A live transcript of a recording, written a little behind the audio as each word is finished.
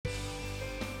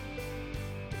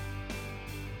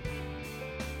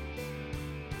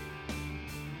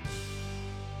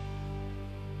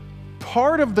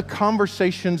part of the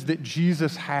conversations that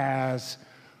Jesus has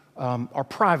are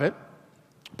private.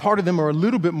 Part of them are a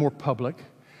little bit more public.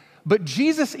 But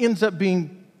Jesus ends up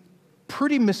being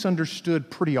pretty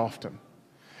misunderstood pretty often.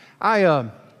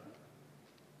 I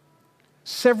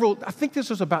think this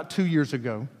was about 2 years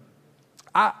ago.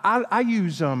 I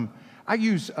use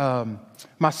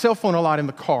my cell phone a lot in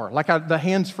the car, like the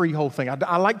hands-free whole thing.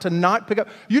 I like to not pick up.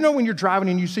 You know when you're driving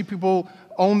and you see people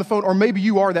on the phone, or maybe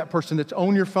you are that person that's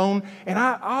on your phone, and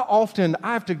I have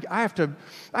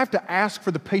to ask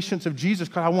for the patience of Jesus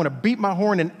because I want to beat my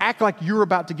horn and act like you're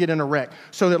about to get in a wreck,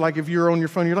 so that like if you're on your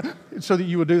phone, you're like, so that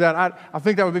you would do that. I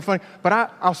think that would be funny,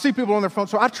 but I'll see people on their phone,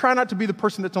 so I try not to be the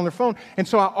person that's on their phone, and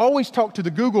so I always talk to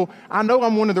the Google. I know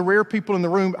I'm one of the rare people in the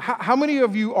room. How many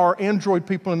of you are Android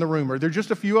people in the room? Are there just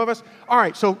a few of us? All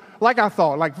right, so like I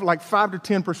thought, like 5 to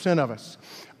 10% of us.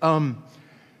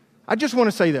 I just want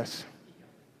to say this.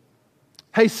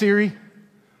 Hey, Siri,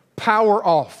 power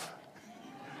off.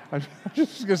 I'm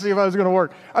just going to see if that was going to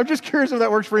work. I'm just curious if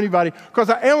that works for anybody, because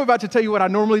I am about to tell you what I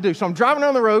normally do. So I'm driving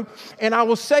down the road, and I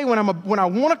will say when I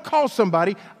want to call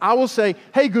somebody, I will say,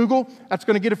 hey, Google. That's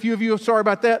going to get a few of you. Sorry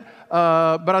about that.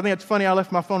 But I think it's funny. I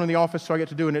left my phone in the office, so I get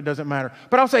to do it, and it doesn't matter.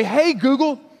 But I'll say, hey,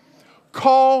 Google,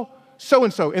 call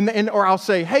so-and-so. Or I'll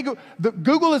say, hey,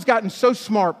 Google has gotten so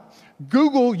smart.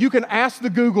 Google, you can ask the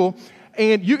Google,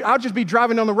 and I'll just be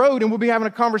driving down the road, and we'll be having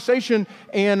a conversation,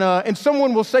 and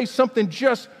someone will say something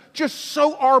just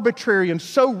so arbitrary and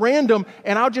so random,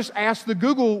 and I'll just ask the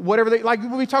Google whatever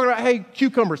we'll be talking about, hey,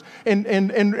 cucumbers,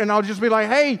 and I'll just be like,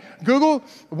 hey, Google,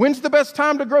 when's the best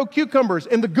time to grow cucumbers?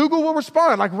 And the Google will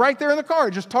respond, like right there in the car,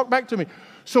 just talk back to me.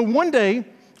 So one day,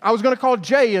 I was going to call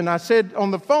Jay, and I said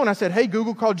on the phone, I said, hey,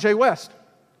 Google, call Jay West.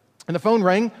 And the phone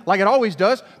rang like it always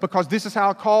does, because this is how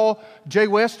I call Jay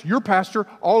West, your pastor,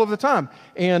 all of the time.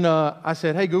 And I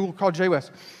said, hey, Google, call Jay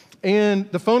West.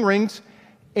 And the phone rings,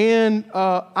 and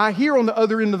I hear on the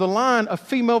other end of the line a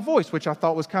female voice, which I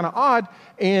thought was kind of odd.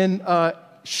 And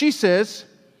she says,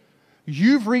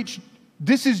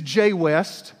 this is Jay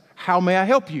West. How may I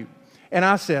help you? And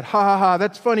I said, ha,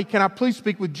 that's funny. Can I please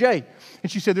speak with Jay?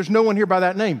 And she said, there's no one here by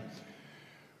that name.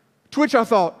 To which I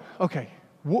thought, okay,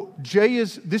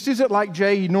 this isn't like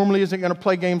Jay. He normally isn't going to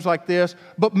play games like this.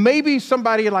 But maybe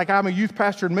somebody, like I'm a youth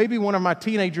pastor, and maybe one of my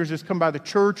teenagers has come by the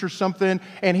church or something,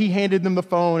 and he handed them the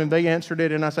phone, and they answered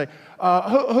it. And I say,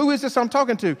 who is this I'm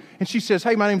talking to? And she says,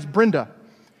 hey, my name's Brenda.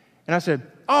 And I said,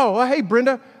 oh, hey,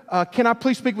 Brenda, can I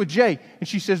please speak with Jay? And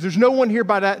she says, there's no one here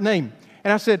by that name.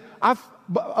 And I said,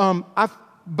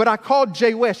 but I called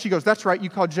Jay West. She goes, that's right, you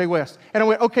called Jay West. And I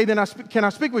went, okay, then can I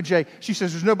speak with Jay? She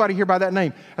says, there's nobody here by that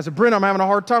name. I said, Brenda, I'm having a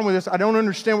hard time with this. I don't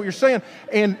understand what you're saying.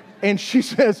 And she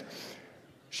says,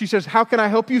 how can I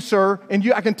help you, sir?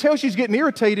 And I can tell she's getting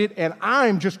irritated, and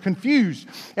I'm just confused.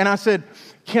 And I said,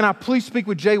 can I please speak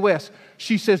with Jay West?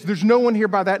 She says, there's no one here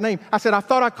by that name. I said, I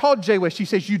thought I called Jay West. She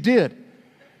says, you did.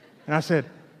 And I said,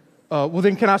 well,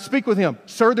 then can I speak with him?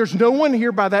 Sir, there's no one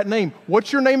here by that name.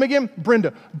 What's your name again?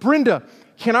 Brenda. Brenda,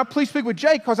 can I please speak with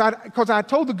Jay? Because I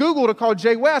told the Google to call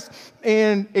Jay West,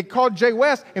 and it called Jay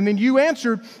West, and then you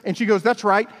answered, and she goes, that's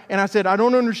right. And I said, I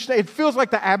don't understand. It feels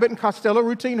like the Abbott and Costello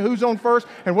routine, who's on first,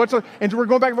 and and we're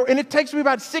going back and forth. And it takes me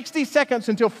about 60 seconds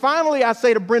until finally I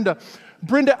say to Brenda,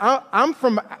 I'm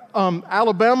from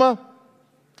Alabama,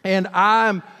 and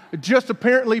I'm just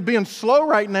apparently being slow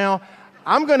right now.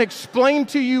 I'm going to explain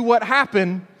to you what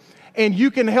happened, and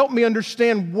you can help me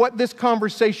understand what this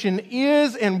conversation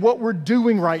is and what we're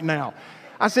doing right now.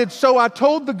 I said, so I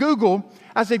told the Google,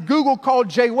 I said, Google called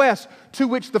Jay West, to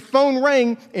which the phone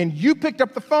rang, and you picked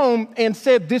up the phone and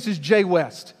said, this is Jay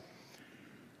West.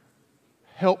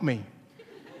 Help me.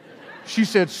 She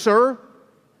said, sir,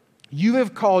 you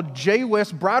have called Jay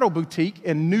West Bridal Boutique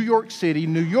in New York City,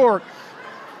 New York,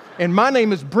 and my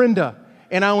name is Brenda.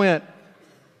 And I went,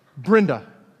 Brenda,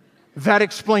 that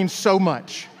explains so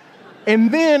much.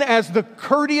 And then as the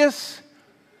courteous,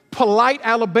 polite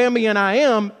Alabamian I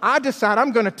am, I decide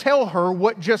I'm going to tell her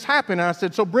what just happened. And I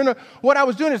said, so Brenda, what I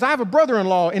was doing is I have a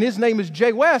brother-in-law, and his name is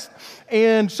Jay West.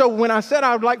 And so when I said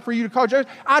I would like for you to call Jay West,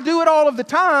 I do it all of the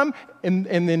time. And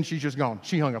then she's just gone.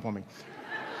 She hung up on me.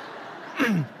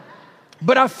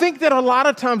 But I think that a lot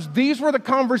of times these were the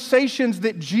conversations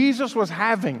that Jesus was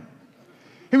having.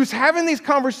 He was having these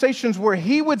conversations where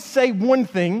he would say one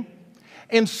thing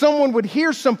and someone would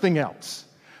hear something else.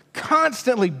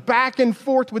 Constantly back and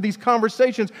forth with these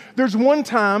conversations. There's one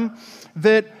time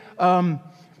that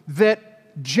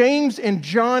James and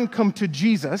John come to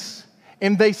Jesus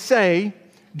and they say,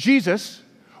 Jesus,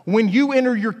 when you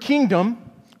enter your kingdom,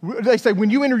 they say, when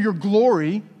you enter your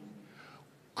glory,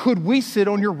 could we sit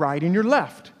on your right and your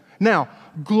left? Now,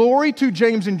 glory to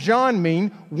James and John mean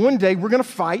one day we're going to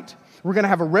fight, we're going to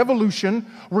have a revolution,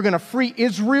 we're going to free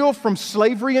Israel from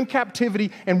slavery and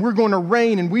captivity, and we're going to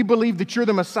reign, and we believe that you're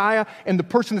the Messiah, and the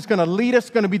person that's going to lead us is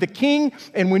going to be the king,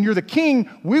 and when you're the king,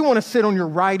 we want to sit on your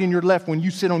right and your left when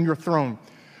you sit on your throne.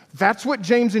 That's what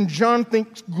James and John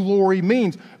think glory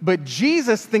means, but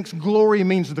Jesus thinks glory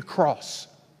means the cross.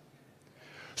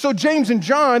 So James and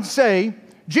John say,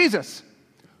 Jesus,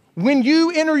 when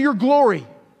you enter your glory,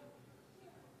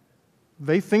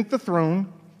 they think the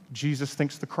throne, Jesus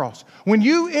thinks the cross. When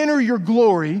you enter your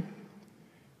glory,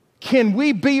 can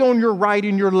we be on your right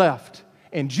and your left?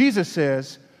 And Jesus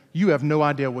says, you have no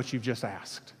idea what you've just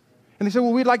asked. And they said,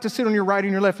 well, we'd like to sit on your right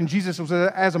and your left. And Jesus was,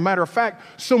 as a matter of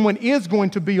fact, someone is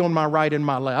going to be on my right and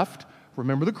my left.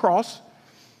 Remember the cross.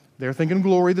 They're thinking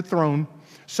glory, the throne.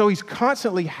 So he's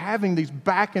constantly having these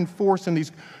back and forth and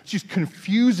these just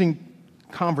confusing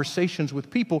conversations with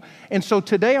people. And so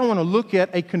today I want to look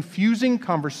at a confusing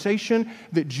conversation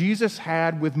that Jesus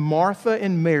had with Martha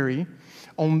and Mary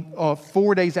on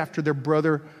 4 days after their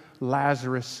brother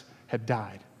Lazarus had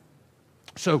died.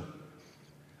 So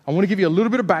I want to give you a little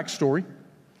bit of backstory.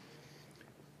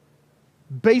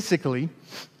 Basically,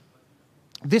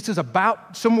 this is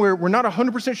about somewhere, we're not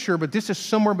 100% sure, but this is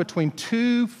somewhere between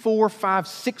 2, 4, 5,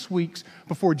 6 weeks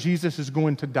before Jesus is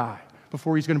going to die,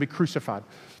 before he's going to be crucified.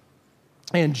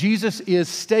 And Jesus is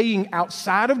staying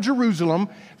outside of Jerusalem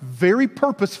very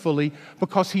purposefully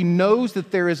because he knows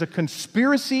that there is a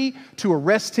conspiracy to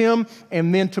arrest him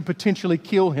and then to potentially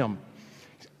kill him.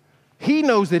 He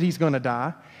knows that he's going to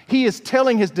die. He is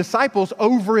telling his disciples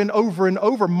over and over and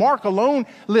over. Mark alone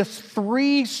lists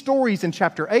 3 stories in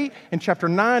chapter 8, in chapter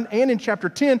 9, and in chapter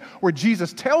 10 where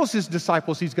Jesus tells his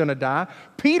disciples he's going to die.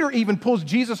 Peter even pulls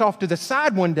Jesus off to the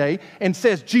side one day and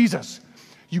says, Jesus,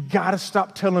 you got to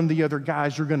stop telling the other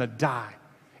guys you're going to die.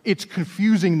 It's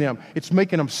confusing them. It's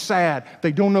making them sad.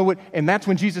 They don't know what. And that's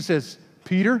when Jesus says,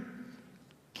 Peter,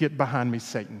 get behind me,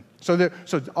 Satan. So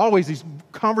always these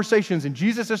conversations, and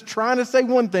Jesus is trying to say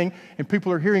one thing, and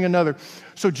people are hearing another.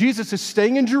 So Jesus is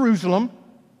staying in Jerusalem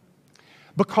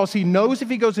because he knows if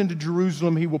he goes into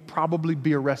Jerusalem, he will probably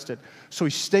be arrested. So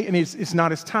he's staying, and it's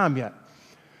not his time yet.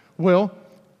 Well,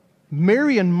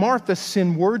 Mary and Martha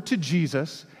send word to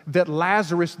Jesus that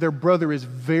Lazarus, their brother, is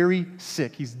very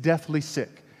sick. He's deathly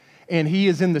sick. And he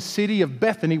is in the city of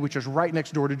Bethany, which is right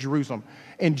next door to Jerusalem.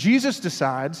 And Jesus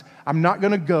decides, I'm not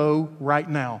going to go right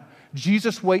now.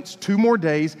 Jesus waits 2 more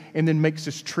days and then makes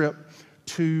this trip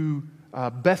to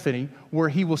Bethany, where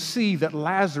he will see that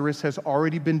Lazarus has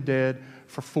already been dead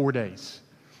for 4 days.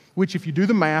 Which, if you do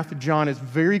the math, John is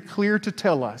very clear to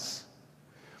tell us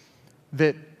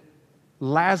that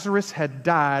Lazarus had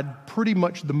died pretty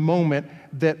much the moment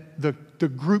that the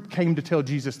group came to tell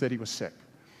Jesus that he was sick.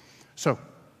 So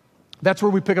that's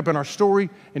where we pick up in our story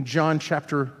in John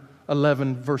chapter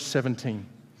 11, verse 17.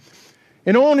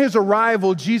 And on his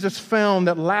arrival, Jesus found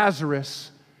that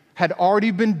Lazarus had already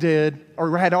been dead,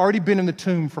 or had already been in the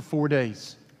tomb for 4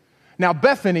 days. Now,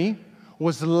 Bethany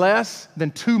was less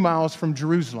than 2 miles from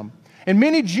Jerusalem. And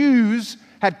many Jews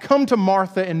had come to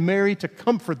Martha and Mary to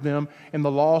comfort them in the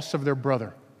loss of their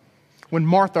brother. When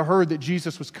Martha heard that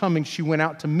Jesus was coming, she went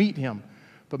out to meet him,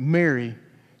 but Mary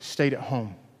stayed at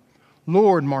home.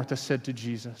 Lord, Martha said to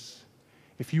Jesus,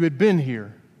 if you had been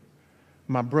here,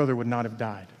 my brother would not have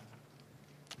died.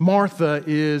 Martha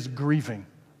is grieving.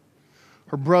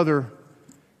 Her brother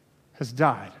has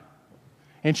died.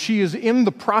 And she is in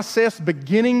the process,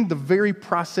 beginning the very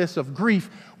process of grief,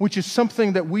 which is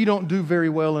something that we don't do very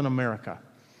well in America.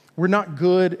 We're not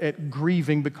good at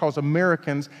grieving because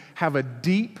Americans have a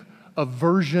deep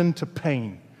aversion to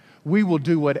pain. We will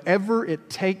do whatever it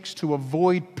takes to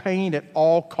avoid pain at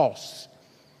all costs.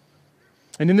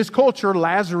 And in this culture,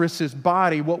 Lazarus'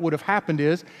 body, what would have happened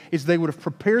is they would have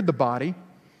prepared the body,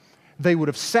 they would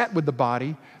have sat with the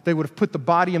body, they would have put the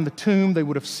body in the tomb, they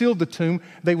would have sealed the tomb,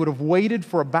 they would have waited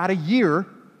for about a year,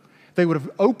 they would have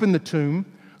opened the tomb,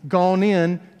 gone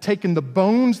in, taken the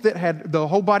bones that had, the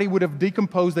whole body would have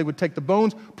decomposed, they would take the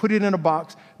bones, put it in a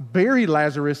box, bury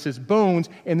Lazarus' bones,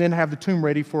 and then have the tomb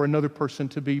ready for another person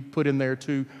to be put in there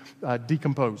to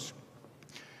decompose.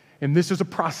 And this is a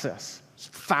process,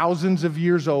 thousands of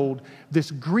years old,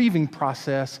 this grieving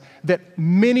process that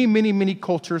many, many, many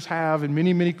cultures have and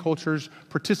many, many cultures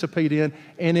participate in.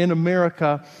 And in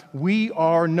America, we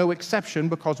are no exception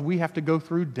because we have to go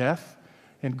through death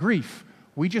and grief.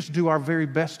 We just do our very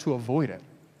best to avoid it.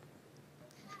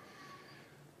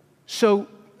 So,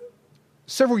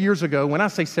 several years ago, when I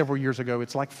say several years ago,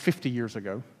 it's like 50 years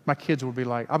ago. My kids will be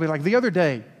like, I'll be like, the other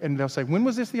day. And they'll say, when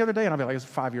was this the other day? And I'll be like, it's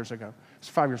 5 years ago. It's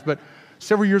 5 years. But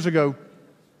several years ago,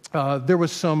 there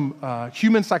was some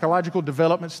human psychological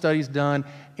development studies done,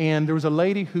 and there was a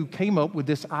lady who came up with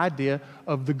this idea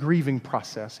of the grieving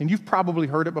process. And you've probably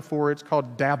heard it before. It's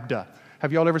called DABDA.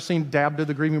 Have y'all ever seen DABDA,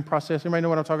 the grieving process? Anybody know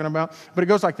what I'm talking about? But it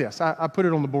goes like this. I put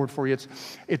it on the board for you.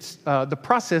 The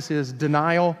process is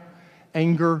denial,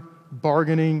 anger,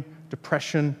 bargaining,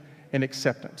 depression, and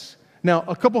acceptance. Now,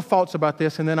 a couple thoughts about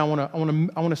this, and then I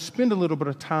want to spend a little bit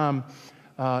of time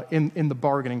in the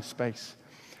bargaining space.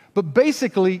 But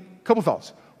basically, a couple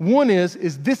thoughts. One is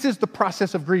this is the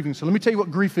process of grieving. So let me tell you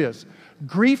what grief is.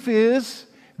 Grief is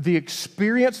the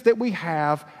experience that we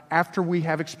have after we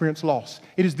have experienced loss.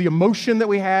 It is the emotion that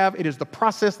we have. It is the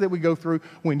process that we go through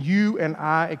when you and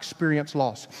I experience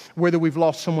loss. Whether we've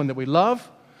lost someone that we love,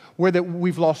 whether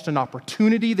we've lost an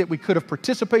opportunity that we could have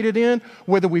participated in,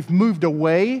 whether we've moved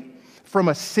away from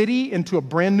a city into a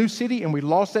brand new city and we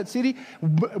lost that city.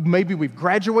 Maybe we've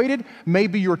graduated.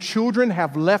 Maybe your children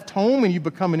have left home and you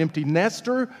become an empty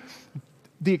nester.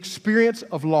 The experience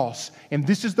of loss. And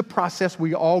this is the process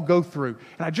we all go through.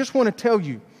 And I just want to tell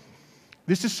you,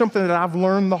 this is something that I've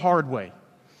learned the hard way.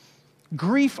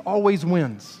 Grief always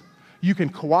wins. You can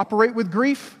cooperate with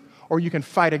grief or you can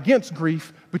fight against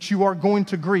grief, but you are going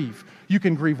to grieve. You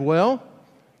can grieve well.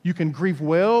 You can grieve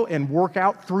well and work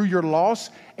out through your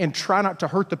loss and try not to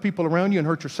hurt the people around you and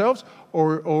hurt yourselves,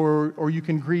 or you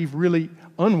can grieve really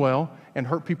unwell and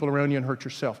hurt people around you and hurt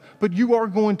yourself. But you are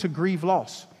going to grieve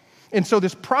loss. And so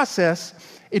this process,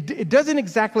 it doesn't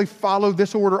exactly follow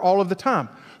this order all of the time.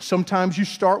 Sometimes you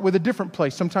start with a different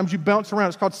place. Sometimes you bounce around.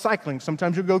 It's called cycling.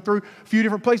 Sometimes you go through a few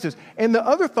different places. And the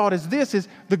other thought is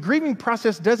the grieving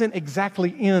process doesn't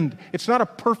exactly end. It's not a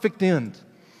perfect end.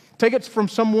 Take it from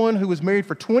someone who was married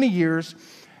for 20 years,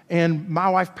 and my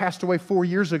wife passed away 4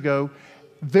 years ago.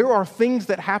 There are things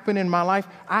that happen in my life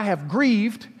I have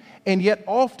grieved, and yet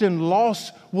often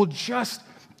loss will just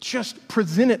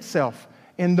present itself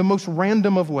in the most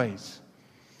random of ways.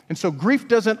 And so grief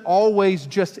doesn't always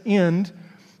just end,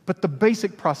 but the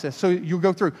basic process. So you'll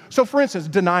go through. So for instance,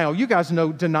 denial. You guys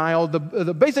know denial. The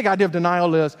basic idea of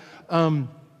denial is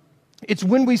it's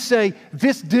when we say,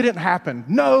 this didn't happen.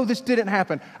 No, this didn't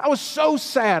happen. I was so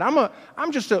sad.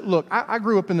 Look, I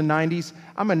grew up in the 90s.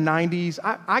 I'm a 90s.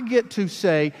 I get to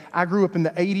say I grew up in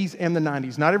the 80s and the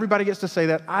 90s. Not everybody gets to say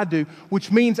that. I do,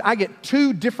 which means I get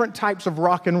two different types of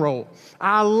rock and roll.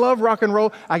 I love rock and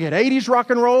roll. I get 80s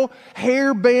rock and roll,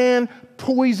 hair band,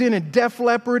 Poison and Def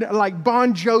Leppard, like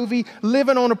Bon Jovi,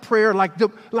 Living on a Prayer, like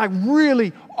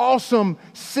really awesome,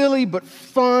 silly, but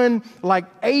fun,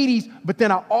 like 80s. But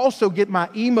then I also get my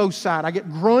emo side. I get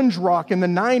grunge rock in the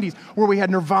 90s where we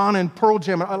had Nirvana and Pearl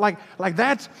Jam.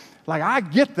 I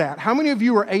get that. How many of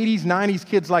you are 80s, 90s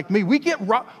kids like me? We get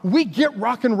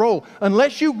rock and roll.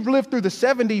 Unless you lived through the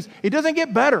 70s, it doesn't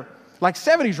get better. Like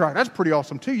 70s rock, that's pretty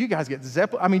awesome too. You guys get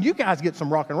Zeppelin. I mean, you guys get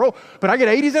some rock and roll. But I get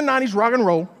 80s and 90s rock and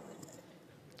roll.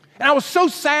 And I was so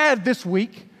sad this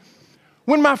week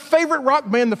when my favorite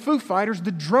rock band, the Foo Fighters,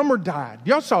 the drummer died.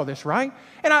 Y'all saw this, right?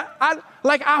 And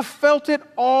I felt it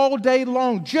all day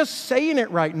long, just saying it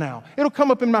right now. It'll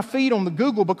come up in my feed on the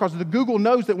Google because the Google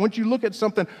knows that once you look at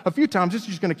something a few times, it's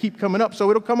just going to keep coming up. So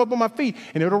it'll come up on my feed,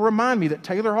 and it'll remind me that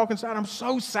Taylor Hawkins died. I'm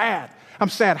so sad. I'm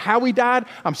sad how he died.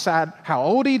 I'm sad how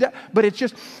old he died. But it's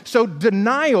just, so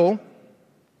denial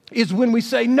is when we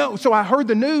say no. So I heard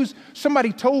the news.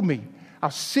 Somebody told me. I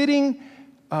was sitting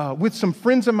with some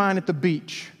friends of mine at the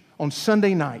beach on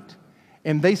Sunday night,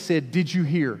 and they said, "Did you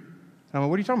hear?" And I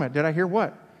went, "What are you talking about? Did I hear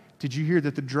what?" "Did you hear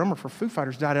that the drummer for Foo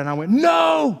Fighters died?" And I went,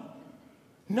 No,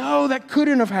 that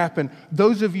couldn't have happened.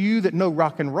 Those of you that know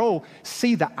rock and roll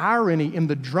see the irony in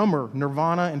the drummer,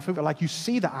 Nirvana and Foo Fighters. Like you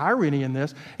see the irony in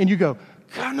this, and you go,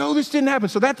 "God, no, this didn't happen."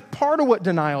 So that's part of what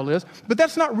denial is, but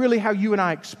that's not really how you and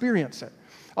I experience it.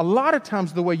 A lot of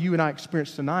times the way you and I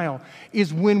experience denial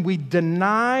is when we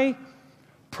deny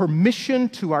permission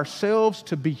to ourselves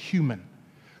to be human,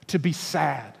 to be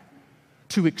sad,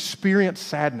 to experience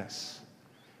sadness.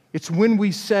 It's when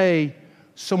we say,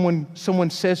 someone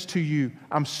says to you,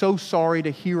 "I'm so sorry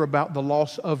to hear about the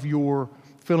loss of your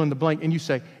fill in the blank," and you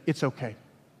say, "It's okay."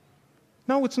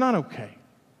 No, it's not okay.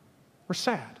 We're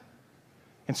sad.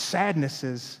 And sadness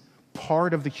is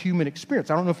part of the human experience.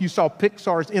 I don't know if you saw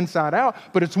Pixar's Inside Out,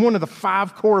 but it's one of the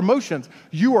 5 core emotions.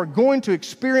 You are going to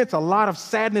experience a lot of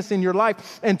sadness in your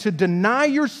life, and to deny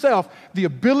yourself the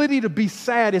ability to be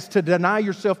sad is to deny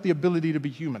yourself the ability to be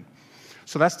human.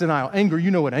 So that's denial. Anger, you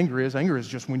know what anger is. Anger is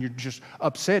just when you're just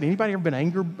upset. Anybody ever been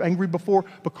angry before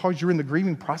because you're in the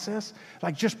grieving process?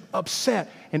 Like just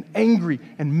upset and angry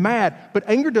and mad. But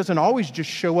anger doesn't always just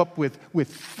show up with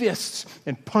fists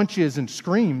and punches and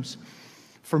screams.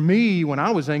 For me, when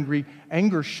I was angry,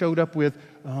 anger showed up with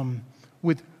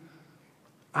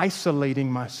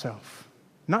isolating myself,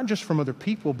 not just from other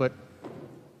people,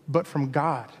 but from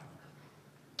God.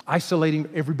 Isolating,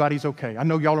 everybody's okay. I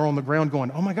know y'all are on the ground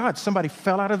going, oh my God, somebody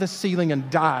fell out of the ceiling and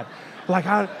died.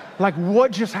 Like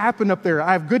what just happened up there?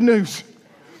 I have good news.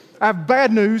 I have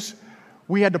bad news.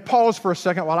 We had to pause for a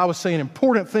second while I was saying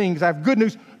important things. I have good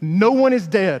news. No one is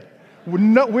dead. We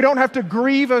don't have to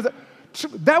grieve.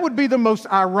 That would be the most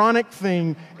ironic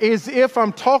thing, is if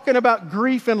I'm talking about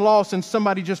grief and loss and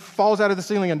somebody just falls out of the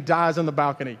ceiling and dies on the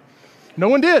balcony. No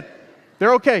one did.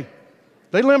 They're okay.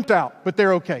 They limped out, but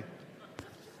they're okay.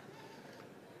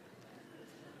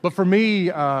 But for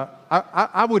me,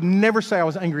 I would never say I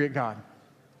was angry at God.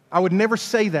 I would never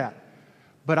say that.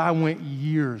 But I went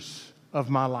years of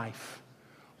my life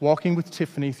walking with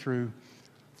Tiffany through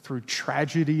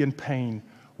tragedy and pain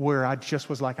where I just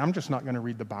was like, I'm just not going to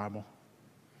read the Bible.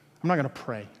 I'm not going to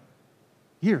pray.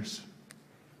 Years.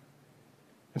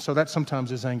 And so that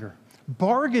sometimes is anger.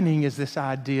 Bargaining is this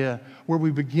idea where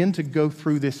we begin to go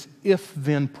through this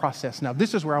if-then process. Now,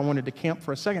 this is where I wanted to camp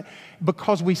for a second,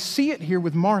 because we see it here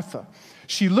with Martha.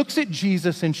 She looks at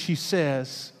Jesus and she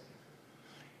says,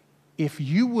 if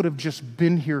you would have just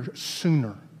been here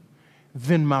sooner,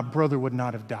 then my brother would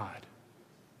not have died.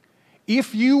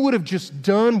 If you would have just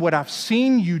done what I've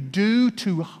seen you do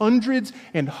to hundreds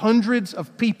and hundreds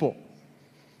of people.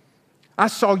 I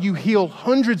saw you heal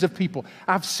hundreds of people.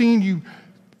 I've seen you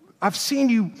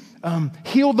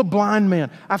heal the blind man.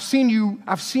 I've seen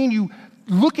you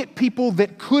look at people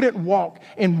that couldn't walk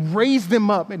and raise them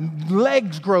up, and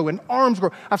legs grow and arms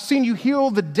grow. I've seen you heal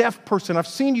the deaf person. I've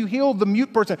seen you heal the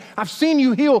mute person. I've seen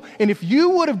you heal. And if you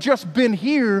would have just been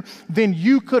here, then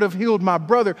you could have healed my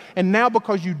brother. And now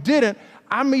because you didn't,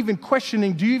 I'm even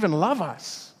questioning, do you even love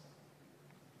us?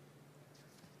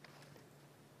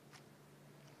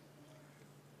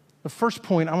 The first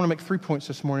point, I want to make 3 points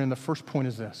this morning. And the first point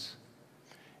is this.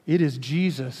 It is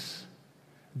Jesus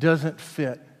doesn't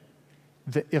fit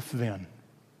the if-then.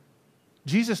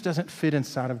 Jesus doesn't fit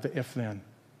inside of the if-then.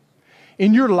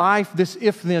 In your life, this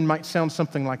if-then might sound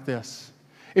something like this.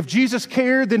 If Jesus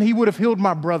cared, then he would have healed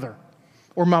my brother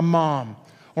or my mom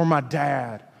or my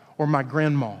dad or my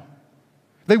grandma.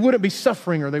 They wouldn't be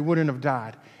suffering or they wouldn't have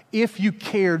died. If you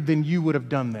cared, then you would have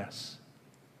done this.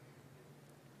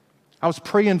 I was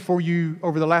praying for you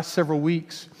over the last several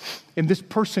weeks, and this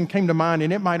person came to mind,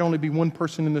 and it might only be one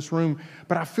person in this room,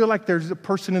 but I feel like there's a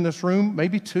person in this room,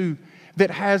 maybe two, that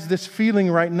has this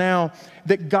feeling right now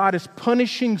that God is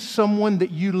punishing someone that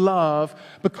you love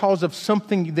because of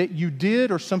something that you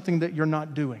did or something that you're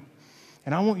not doing.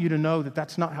 And I want you to know that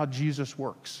that's not how Jesus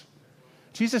works.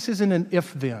 Jesus isn't an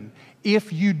if-then.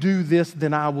 If you do this,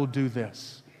 then I will do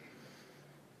this.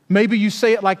 Maybe you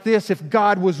say it like this: if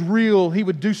God was real, he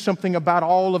would do something about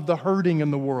all of the hurting in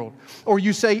the world. Or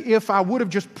you say, if I would have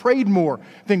just prayed more,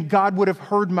 then God would have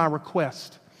heard my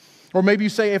request. Or maybe you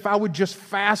say, if I would just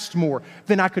fast more,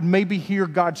 then I could maybe hear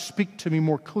God speak to me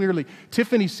more clearly.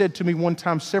 Tiffany said to me one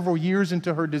time, several years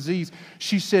into her disease,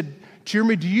 she said,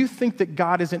 Jeremy, do you think that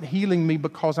God isn't healing me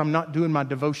because I'm not doing my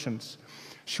devotions?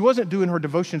 She wasn't doing her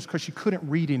devotions because she couldn't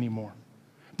read anymore.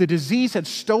 The disease had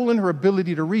stolen her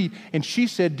ability to read, and she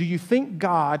said, do you think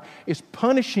God is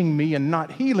punishing me and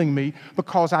not healing me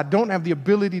because I don't have the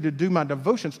ability to do my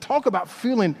devotions? Talk about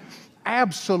feeling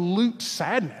absolute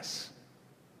sadness.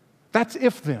 That's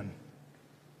if-then.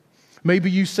 Maybe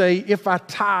you say, if I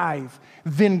tithe,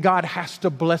 then God has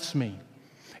to bless me.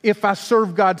 If I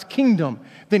serve God's kingdom,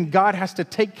 then God has to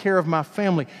take care of my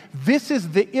family. This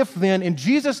is the if-then, and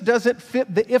Jesus doesn't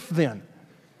fit the if-then.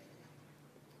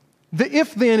 The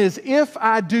if-then is, if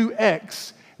I do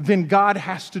X, then God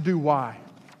has to do Y.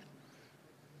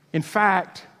 In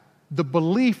fact, the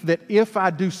belief that if I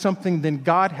do something, then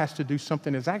God has to do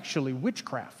something is actually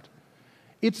witchcraft.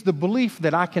 It's the belief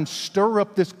that I can stir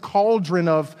up this cauldron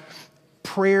of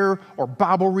prayer or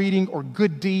Bible reading or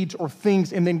good deeds or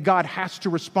things, and then God has to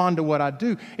respond to what I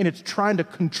do. And it's trying to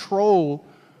control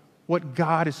what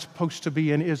God is supposed to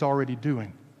be and is already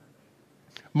doing.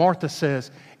 Martha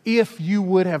says, if you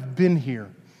would have been here,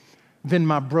 then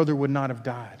my brother would not have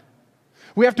died.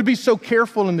 We have to be so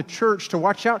careful in the church to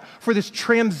watch out for this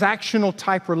transactional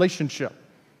type relationship.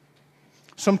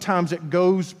 Sometimes it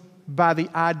goes by the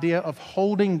idea of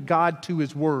holding God to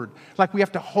his word. Like we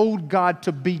have to hold God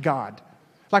to be God.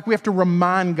 Like we have to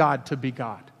remind God to be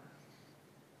God.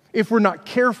 If we're not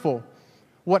careful,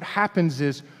 what happens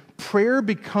is prayer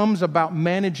becomes about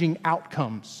managing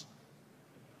outcomes.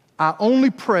 I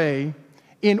only pray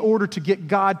in order to get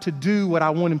God to do what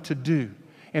I want him to do.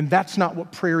 And that's not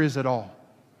what prayer is at all.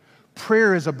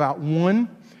 Prayer is about, one,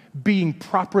 being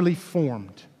properly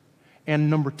formed,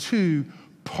 and number two,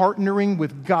 partnering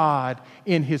with God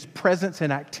in His presence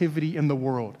and activity in the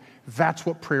world. That's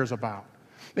what prayer is about.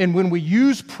 And when we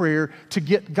use prayer to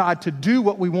get God to do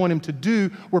what we want Him to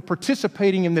do, we're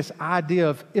participating in this idea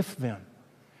of if-then.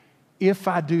 If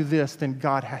I do this, then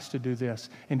God has to do this.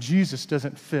 And Jesus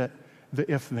doesn't fit the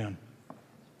if-then.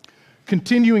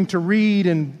 Continuing to read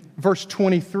in verse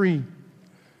 23,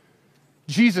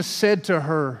 Jesus said to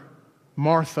her,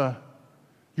 Martha,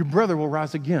 your brother will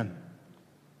rise again.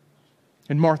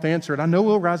 And Martha answered, I know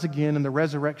he'll rise again in the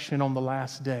resurrection on the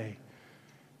last day.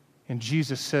 And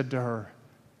Jesus said to her,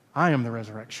 I am the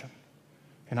resurrection,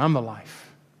 and I'm the life.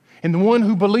 And the one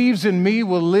who believes in me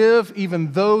will live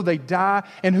even though they die.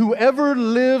 And whoever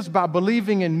lives by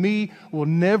believing in me will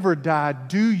never die.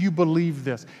 Do you believe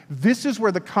this? This is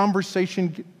where the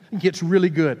conversation gets really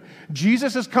good.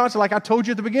 Jesus is constantly, like I told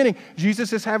you at the beginning,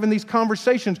 Jesus is having these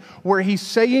conversations where He's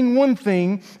saying one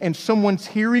thing and someone's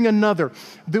hearing another.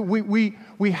 That we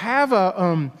have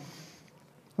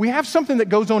something that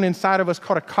goes on inside of us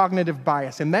called a cognitive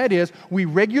bias, and that is we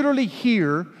regularly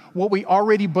hear what we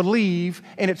already believe,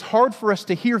 and it's hard for us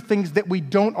to hear things that we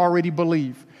don't already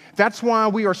believe. That's why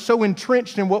we are so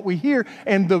entrenched in what we hear,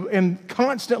 and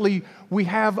constantly we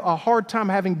have a hard time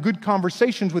having good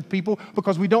conversations with people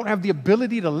because we don't have the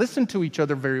ability to listen to each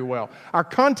other very well. Our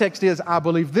context is, I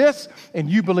believe this, and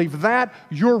you believe that,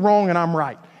 you're wrong and I'm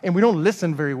right. And we don't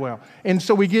listen very well. And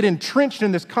so we get entrenched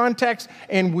in this context,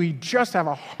 and we just have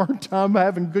a hard time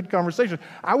having good conversations.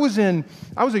 I was a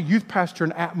youth pastor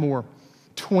in Atmore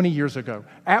 20 years ago,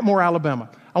 Atmore, Alabama.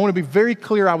 I want to be very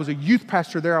clear, I was a youth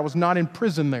pastor there. I was not in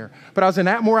prison there. But I was in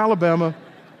Atmore, Alabama,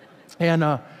 and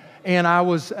I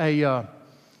was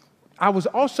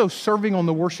also serving on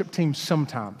the worship team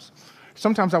sometimes.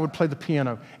 Sometimes I would play the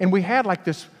piano. And we had like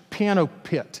this piano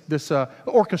pit, this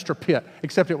orchestra pit,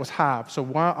 except it was high. So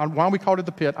why we called it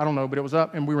the pit, I don't know, but it was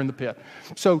up and we were in the pit.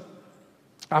 So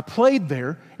I played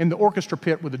there in the orchestra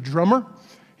pit with a drummer.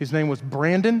 His name was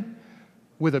Brandon.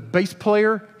 With a bass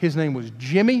player, his name was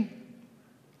Jimmy.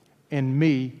 And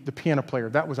me, the piano player.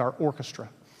 That was our orchestra.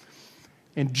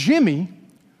 And Jimmy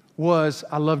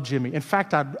I love Jimmy. In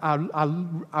fact,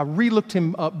 I re-looked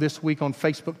him up this week on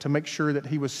Facebook to make sure that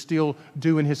he was still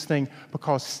doing his thing,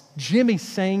 because Jimmy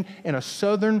sang in a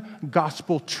Southern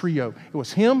gospel trio. It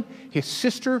was him, his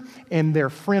sister, and their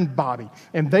friend Bobby.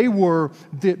 And they were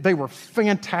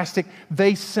fantastic.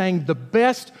 They sang the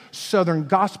best Southern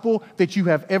gospel that you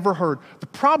have ever heard. The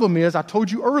problem is, I told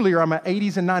you earlier, I'm an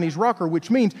 80s and 90s rocker, which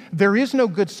means there is no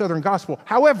good Southern gospel.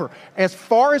 However, as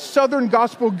far as Southern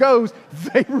gospel goes,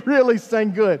 they really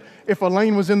sang good. If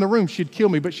Elaine was in the room, she'd kill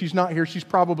me, but she's not here. She's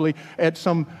probably at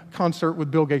some concert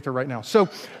with Bill Gaither right now. So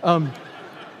I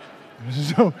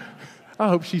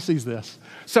hope she sees this.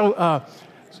 So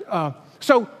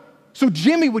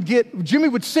Jimmy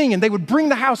would sing, and they would bring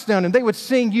the house down, and they would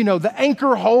sing, The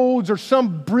Anchor Holds, or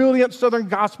some brilliant Southern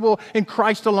gospel, in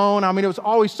Christ Alone. I mean, it was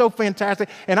always so fantastic.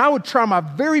 And I would try my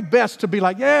very best to be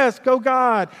like, yes, go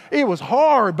God. It was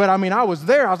hard, but I mean, I was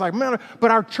there. I was like, man, but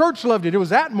our church loved it. It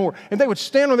was Atmore. And they would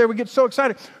stand on there, would get so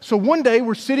excited. So one day,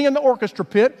 we're sitting in the orchestra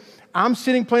pit. I'm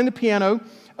sitting playing the piano.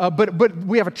 But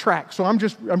we have a track, so I'm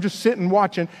just sitting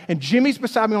watching, and Jimmy's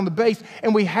beside me on the bass,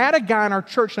 and we had a guy in our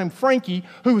church named Frankie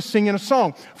who was singing a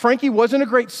song. Frankie wasn't a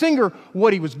great singer.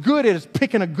 What he was good at is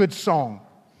picking a good song.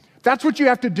 That's what you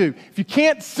have to do. If you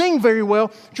can't sing very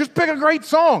well, just pick a great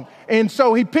song. And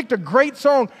so he picked a great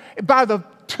song. By the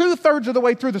 2/3 of the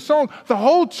way through the song, the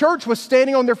whole church was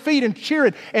standing on their feet and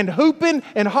cheering and hooping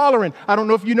and hollering. I don't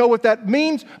know if you know what that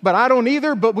means, but I don't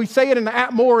either, but we say it in the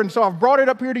Atmore, and so I've brought it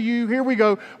up here to you. Here we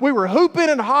go. We were hooping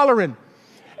and hollering,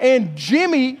 and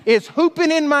Jimmy is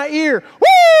hooping in my ear.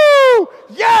 Woo!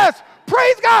 Yes!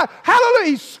 Praise God!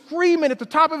 Hallelujah! He's screaming at the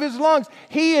top of his lungs.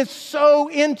 He is so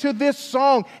into this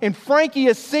song. And Frankie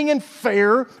is singing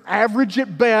fair, average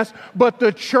at best, but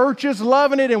the church is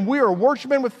loving it, and we are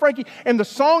worshiping with Frankie. And the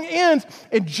song ends,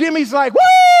 and Jimmy's like,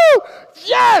 woo!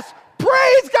 Yes!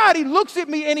 Praise God! He looks at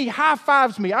me and he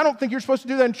high-fives me. I don't think you're supposed to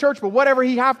do that in church, but whatever,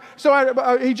 he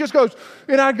just goes,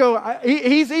 and I go,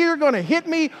 he's either going to hit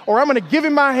me or I'm going to give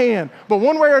him my hand. But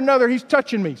one way or another, he's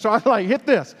touching me. So I'm like, hit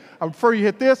this. I prefer you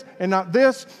hit this and not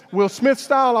this. Will Smith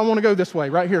style, I want to go this way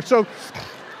right here. So,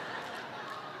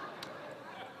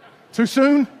 too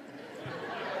soon?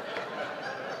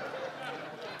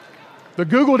 The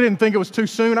Google didn't think it was too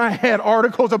soon. I had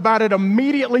articles about it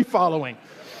immediately following.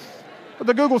 But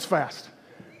the Google's fast.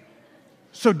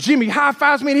 So Jimmy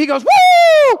high-fives me and he goes,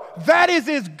 woo! That is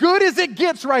as good as it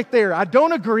gets right there. I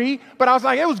don't agree, but I was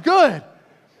like, it was good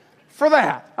for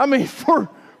that. I mean, for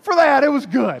that, it was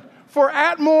good. For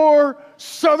Atmore,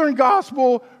 Southern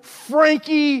Gospel,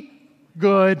 Frankie,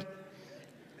 good.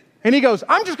 And he goes,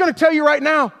 I'm just going to tell you right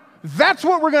now, that's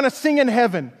what we're going to sing in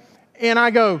heaven. And I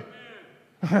go,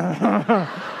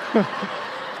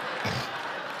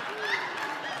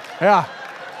 yeah.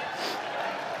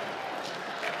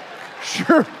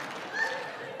 Sure.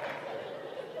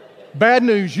 Bad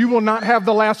news, you will not have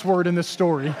the last word in this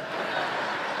story.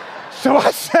 So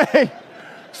I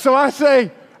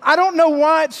say, I don't know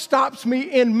why it stops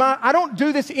me I don't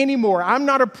do this anymore. I'm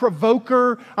not a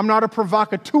provoker. I'm not a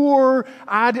provocateur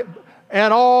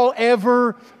at all,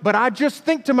 ever. But I just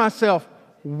think to myself,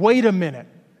 wait a minute.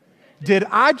 Did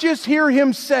I just hear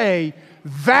him say,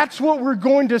 that's what we're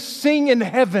going to sing in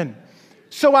heaven?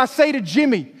 So I say to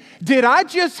Jimmy, did I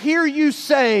just hear you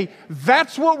say,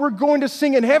 that's what we're going to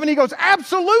sing in heaven? He goes,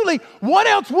 absolutely. What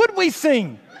else would we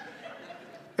sing?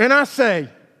 And I say,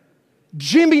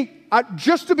 Jimmy,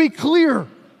 just to be clear,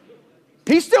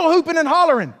 he's still hooping and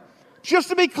hollering. Just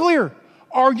to be clear,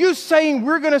 are you saying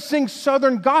we're going to sing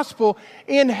Southern gospel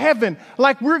in heaven?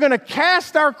 Like we're going to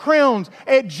cast our crowns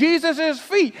at Jesus'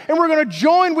 feet and we're going to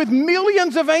join with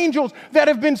millions of angels that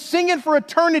have been singing for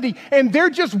eternity and they're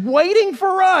just waiting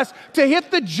for us to hit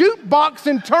the jukebox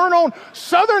and turn on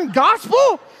Southern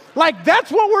gospel? Like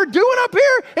that's what we're doing up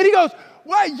here? And he goes,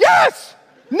 well, yes!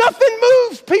 Nothing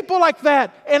moves people like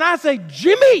that. And I say,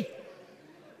 Jimmy,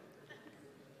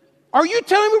 are you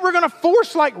telling me we're going to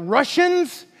force like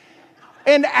Russians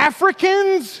and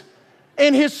Africans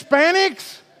and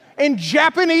Hispanics and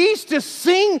Japanese to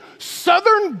sing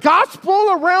Southern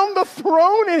gospel around the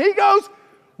throne? And he goes,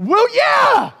 well,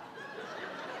 yeah.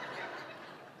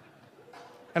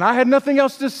 And I had nothing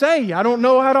else to say. I don't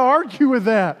know how to argue with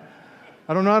that.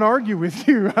 I don't know how to argue with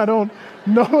you. I don't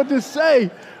know what to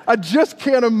say. I just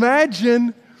can't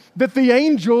imagine that the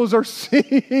angels are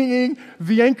singing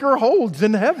The Anchor Holds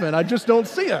in heaven. I just don't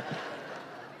see it.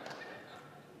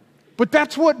 But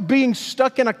that's what being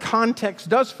stuck in a context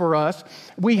does for us.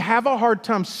 We have a hard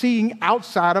time seeing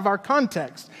outside of our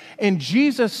context. And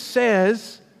Jesus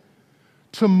says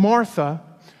to Martha,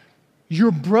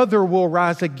 your brother will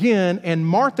rise again. And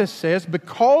Martha says,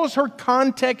 because her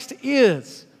context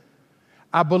is,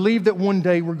 I believe that one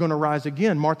day we're going to rise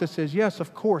again. Martha says, yes,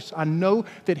 of course. I know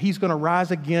that he's going to rise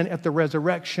again at the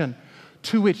resurrection.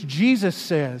 To which Jesus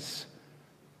says,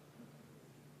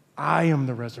 I am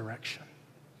the resurrection.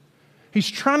 He's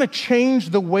trying to change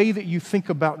the way that you think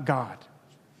about God.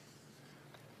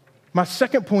 My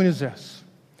second point is this.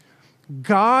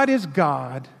 God is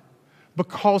God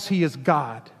because he is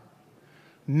God,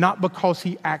 not because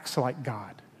he acts like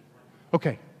God.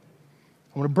 Okay,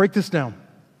 I want to break this down.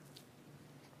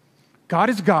 God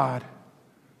is God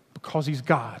because he's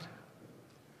God,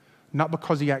 not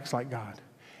because he acts like God.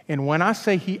 And when I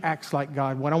say he acts like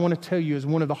God, what I want to tell you is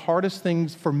one of the hardest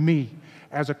things for me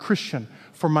as a Christian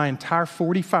for my entire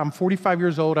I'm 45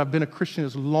 years old. I've been a Christian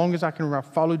as long as I can remember.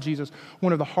 I follow Jesus.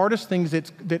 One of the hardest things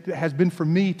that has been for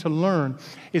me to learn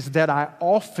is that I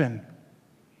often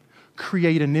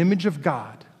create an image of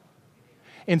God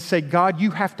and say, God,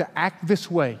 you have to act this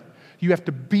way. You have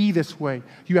to be this way.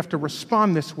 You have to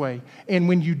respond this way. And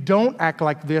when you don't act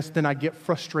like this, then I get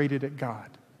frustrated at God.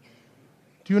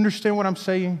 Do you understand what I'm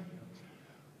saying?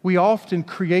 We often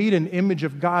create an image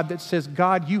of God that says,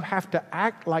 God, you have to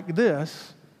act like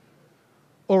this,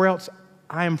 or else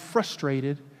I am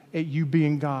frustrated at you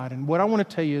being God. And what I want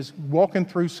to tell you is, walking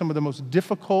through some of the most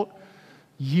difficult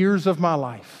years of my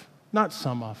life, not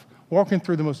some of, walking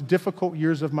through the most difficult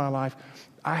years of my life,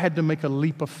 I had to make a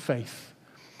leap of faith.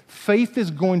 Faith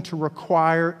is going to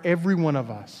require every one of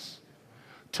us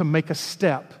to make a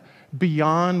step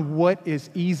beyond what is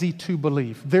easy to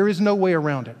believe. There is no way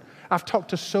around it. I've talked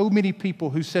to so many people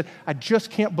who said, I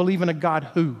just can't believe in a God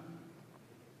who.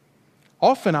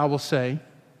 Often I will say,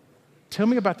 tell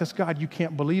me about this God you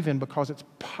can't believe in, because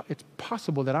it's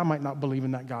possible that I might not believe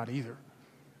in that God either.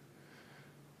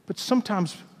 But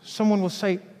sometimes someone will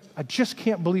say, I just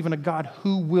can't believe in a God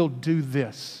who will do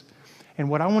this. And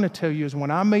what I want to tell you is,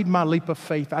 when I made my leap of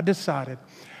faith, I decided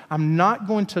I'm not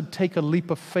going to take a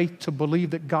leap of faith to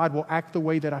believe that God will act the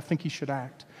way that I think he should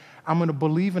act. I'm going to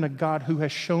believe in a God who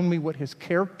has shown me what his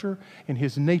character and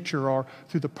his nature are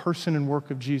through the person and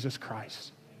work of Jesus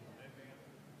Christ.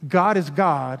 God is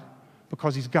God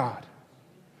because he's God,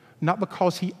 not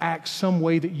because he acts some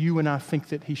way that you and I think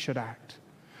that he should act.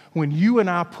 When you and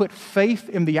I put faith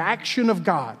in the action of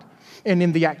God and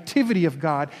in the activity of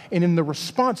God and in the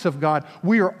response of God,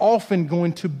 we are often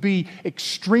going to be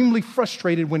extremely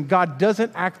frustrated when God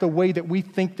doesn't act the way that we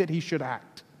think that he should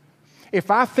act. If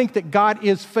I think that God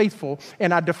is faithful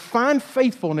and I define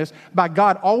faithfulness by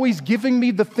God always giving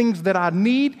me the things that I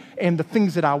need and the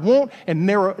things that I want and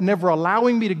never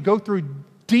allowing me to go through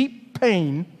deep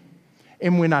pain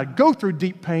And when I go through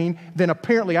deep pain, then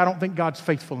apparently I don't think God's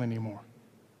faithful anymore.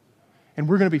 And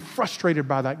we're going to be frustrated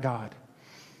by that God.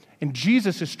 And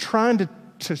Jesus is trying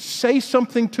to say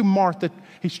something to Martha.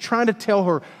 He's trying to tell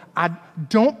her,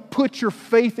 don't put your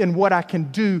faith in what I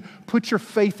can do. Put your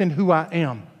faith in who I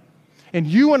am. And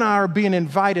you and I are being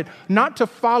invited not to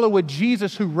follow a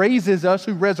Jesus who raises us,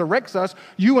 who resurrects us.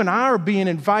 You and I are being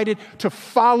invited to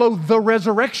follow the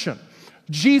resurrection.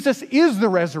 Jesus is the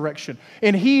resurrection,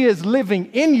 and He is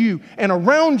living in you and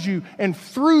around you and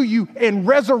through you and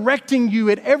resurrecting you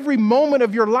at every moment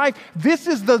of your life. This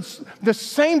is the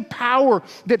same power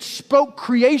that spoke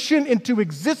creation into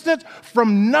existence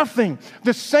from nothing,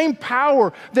 the same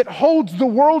power that holds the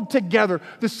world together,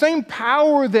 the same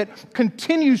power that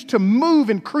continues to move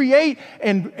and create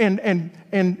and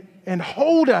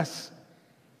hold us.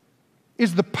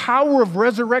 Is the power of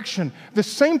resurrection. The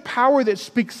same power that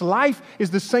speaks life is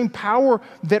the same power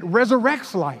that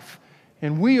resurrects life.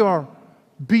 And we are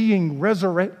being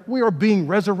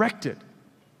resurrected.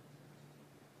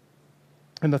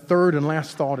 And the third and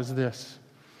last thought is this.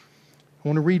 I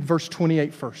want to read verse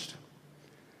 28 first.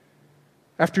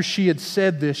 After she had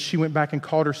said this, she went back and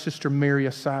called her sister Mary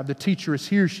aside. The teacher is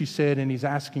here, she said, and he's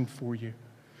asking for you.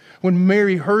 When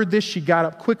Mary heard this, she got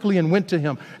up quickly and went to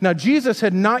him. Now, Jesus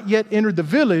had not yet entered the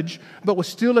village, but was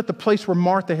still at the place where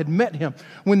Martha had met him.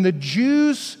 When the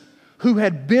Jews who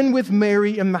had been with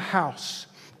Mary in the house,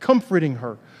 comforting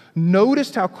her,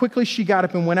 noticed how quickly she got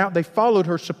up and went out, they followed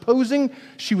her, supposing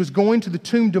she was going to the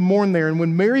tomb to mourn there. And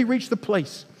when Mary reached the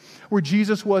place where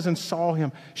Jesus was and saw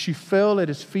him, she fell at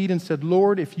his feet and said,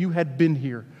 Lord, if you had been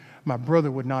here, my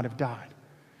brother would not have died.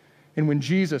 And when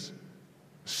Jesus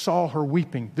saw her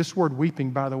weeping. This word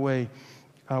weeping, by the way,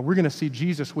 we're going to see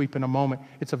Jesus weep in a moment.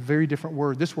 It's a very different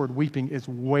word. This word weeping is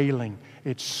wailing.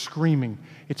 It's screaming.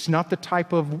 It's not the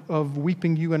type of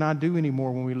weeping you and I do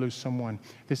anymore when we lose someone.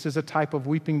 This is a type of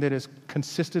weeping that is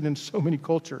consistent in so many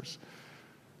cultures.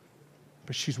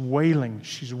 But she's wailing.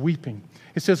 She's weeping.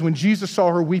 It says, when Jesus saw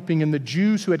her weeping and the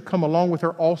Jews who had come along with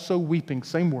her also weeping,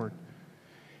 same word,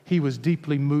 he was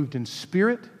deeply moved in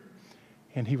spirit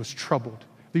and he was troubled.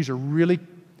 These are really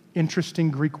interesting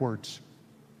Greek words.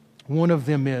 One of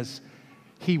them is,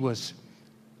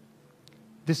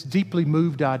 this deeply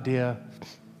moved idea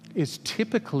is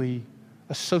typically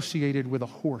associated with a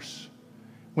horse.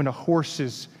 When a horse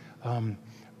is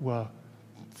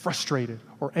frustrated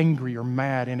or angry or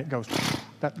mad, and it goes,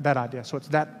 that idea. So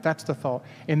that's the thought.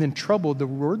 And then troubled, the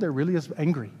word there really is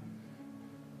angry.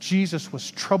 Jesus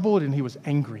was troubled and he was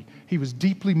angry. He was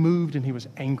deeply moved and he was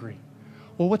angry.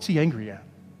 Well, what's he angry at?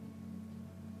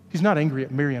 He's not angry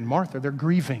at Mary and Martha. They're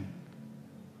grieving.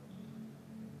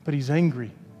 But he's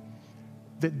angry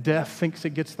that death thinks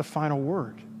it gets the final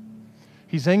word.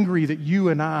 He's angry that you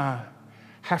and I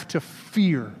have to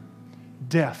fear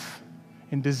death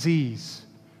and disease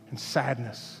and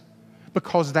sadness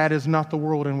because that is not the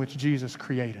world in which Jesus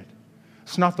created.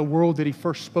 It's not the world that he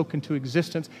first spoke into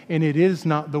existence, and it is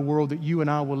not the world that you and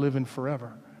I will live in forever.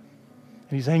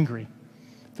 And he's angry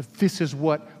that this is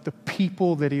what the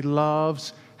people that he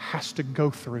loves has to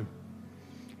go through.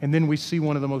 And then we see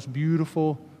one of the most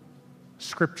beautiful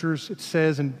scriptures. It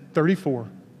says in 34,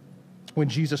 when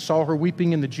Jesus saw her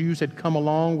weeping and the Jews had come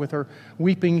along with her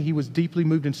weeping, he was deeply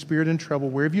moved in spirit and trouble.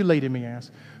 Where have you laid him, he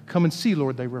asked. Come and see,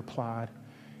 Lord, they replied.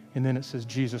 And then it says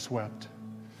Jesus wept.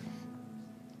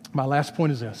 My last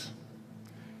point is this.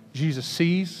 Jesus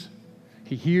sees,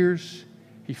 he hears,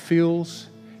 he feels,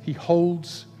 he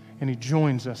holds, and he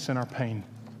joins us in our pain.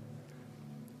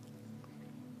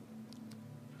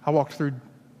 I walked through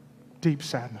deep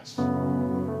sadness,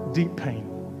 deep pain.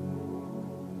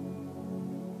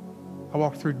 I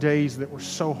walked through days that were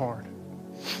so hard.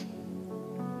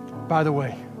 By the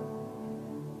way,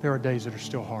 there are days that are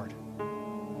still hard.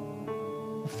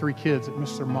 I have 3 kids that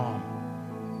miss their mom,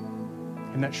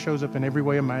 and that shows up in every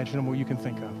way imaginable you can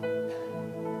think of.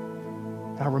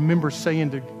 I remember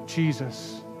saying to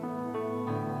Jesus,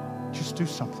 just do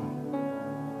something.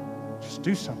 Just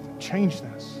do something. Change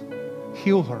this.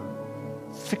 Heal her.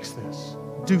 Fix this.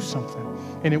 Do something.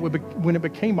 And when it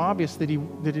became obvious that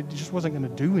it just wasn't going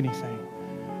to do anything,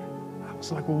 I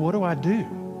was like, well, what do I do?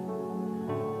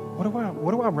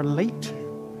 What do I relate to?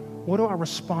 What do I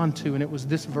respond to? And it was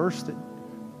this verse that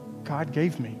God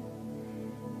gave me.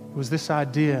 It was this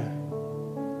idea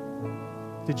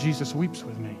that Jesus weeps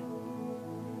with me,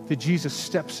 that Jesus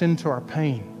steps into our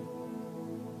pain,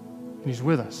 and he's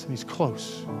with us, and he's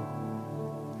close.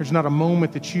 There's not a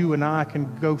moment that you and I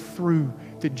can go through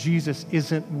that Jesus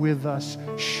isn't with us,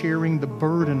 sharing the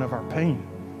burden of our pain.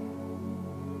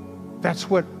 That's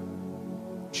what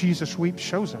Jesus weeps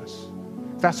shows us.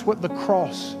 That's what the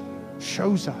cross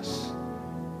shows us.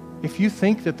 If you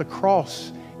think that the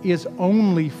cross is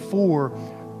only for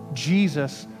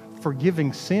Jesus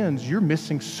forgiving sins, you're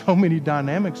missing so many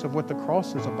dynamics of what the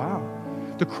cross is about.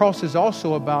 The cross is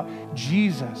also about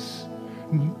Jesus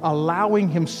allowing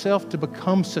himself to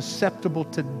become susceptible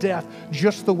to death,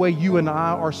 just the way you and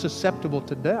I are susceptible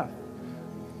to death.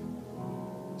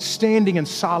 Standing in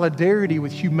solidarity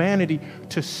with humanity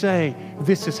to say,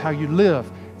 this is how you live,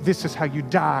 this is how you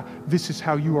die, this is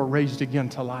how you are raised again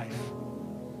to life.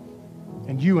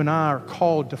 And you and I are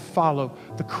called to follow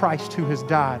the Christ who has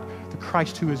died, the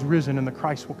Christ who has risen, and the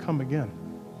Christ will come again.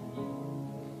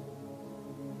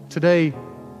 Today,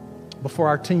 before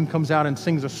our team comes out and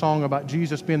sings a song about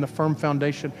Jesus being the firm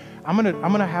foundation, I'm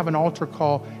gonna have an altar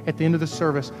call at the end of the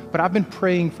service. But I've been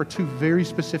praying for two very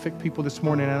specific people this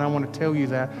morning, and I want to tell you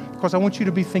that because I want you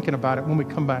to be thinking about it when we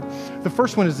come back. The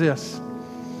first one is this: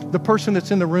 the person that's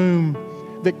in the room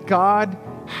that God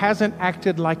hasn't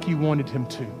acted like you wanted him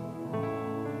to.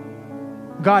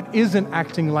 God isn't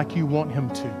acting like you want him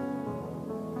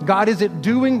to. God isn't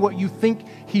doing what you think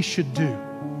he should do.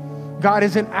 God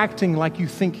isn't acting like you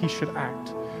think he should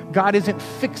act. God isn't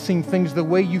fixing things the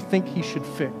way you think he should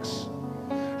fix.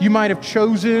 You might have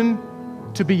chosen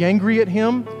to be angry at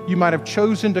him. You might have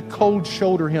chosen to cold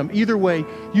shoulder him. Either way,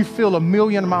 you feel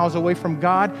 1,000,000 miles away from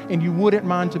God, and you wouldn't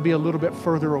mind to be a little bit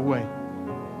further away.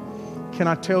 Can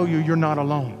I tell you, you're not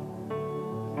alone.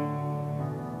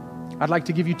 I'd like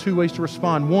to give you two ways to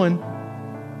respond. One,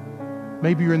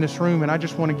 maybe you're in this room and I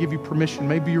just want to give you permission.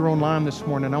 Maybe you're online this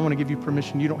morning and I want to give you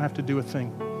permission. You don't have to do a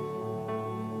thing.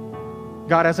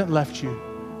 God hasn't left you,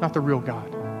 not the real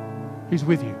God. He's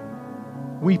with you,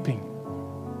 weeping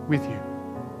with you.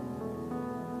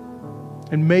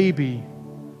 And maybe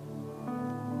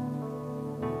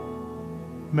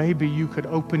you could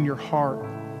open your heart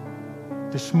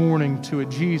this morning to a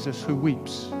Jesus who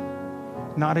weeps,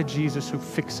 not a Jesus who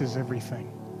fixes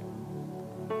everything.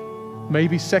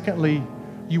 Maybe secondly,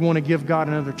 you want to give God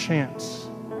another chance.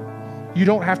 You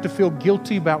don't have to feel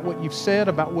guilty about what you've said,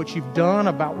 about what you've done,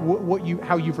 about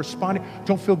how you've responded.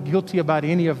 Don't feel guilty about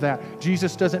any of that.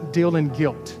 Jesus doesn't deal in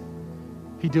guilt.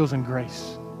 He deals in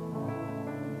grace.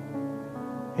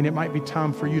 And it might be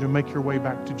time for you to make your way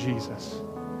back to Jesus.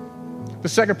 The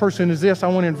second person is this: I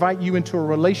want to invite you into a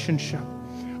relationship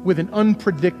with an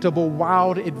unpredictable,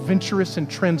 wild, adventurous, and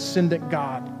transcendent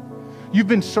God. You've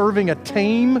been serving a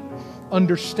tame,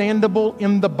 understandable,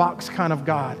 in-the-box kind of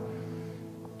God.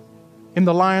 In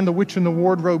The Lion, the Witch, and the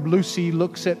Wardrobe, Lucy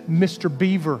looks at Mr.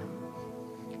 Beaver,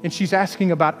 and she's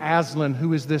asking about Aslan,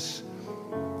 who is this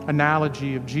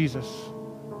analogy of Jesus.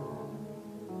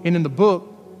 And in the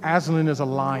book, Aslan is a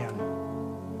lion.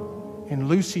 And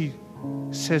Lucy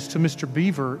says to Mr.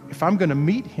 Beaver, if I'm going to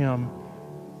meet him,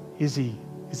 is he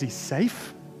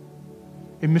safe?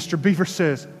 And Mr. Beaver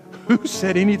says, who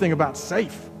said anything about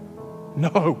safe?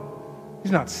 No,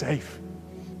 he's not safe,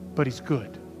 but he's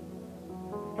good.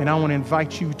 And I want to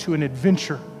invite you to an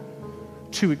adventure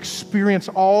to experience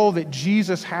all that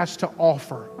Jesus has to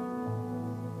offer.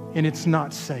 And it's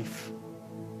not safe.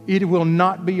 It will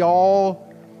not be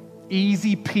all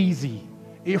easy peasy.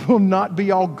 It will not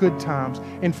be all good times.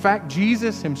 In fact,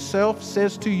 Jesus himself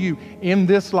says to you, in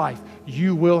this life,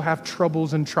 you will have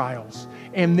troubles and trials,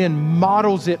 and then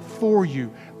models it for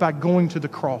you by going to the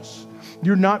cross.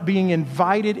 You're not being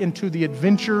invited into the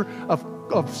adventure of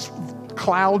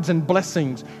clouds and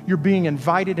blessings. You're being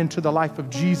invited into the life of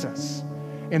Jesus.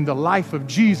 And the life of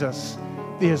Jesus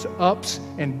is ups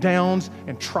and downs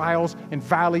and trials and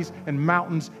valleys and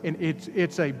mountains, and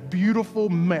it's a beautiful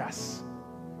mess.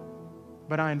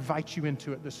 But I invite you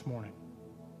into it this morning.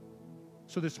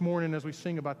 So this morning, as we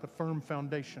sing about the firm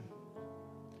foundation,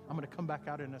 I'm going to come back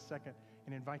out in a second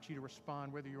and invite you to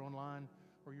respond, whether you're online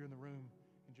or you're in the room,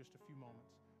 in just a few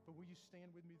moments. But will you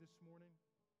stand with me this morning?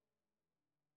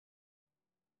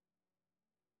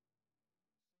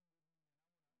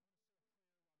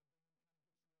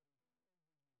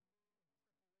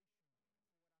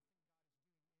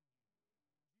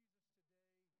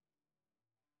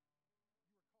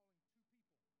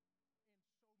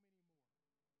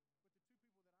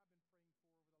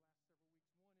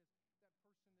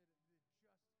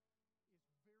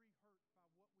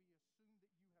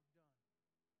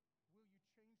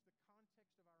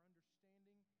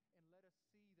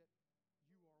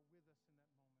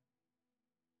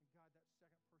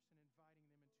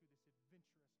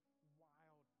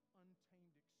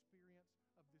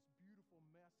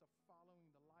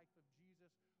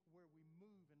 Where we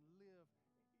move and live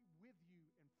with you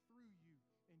and through you,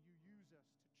 and you use us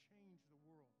to change the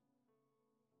world.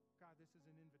 God, this is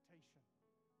an invitation.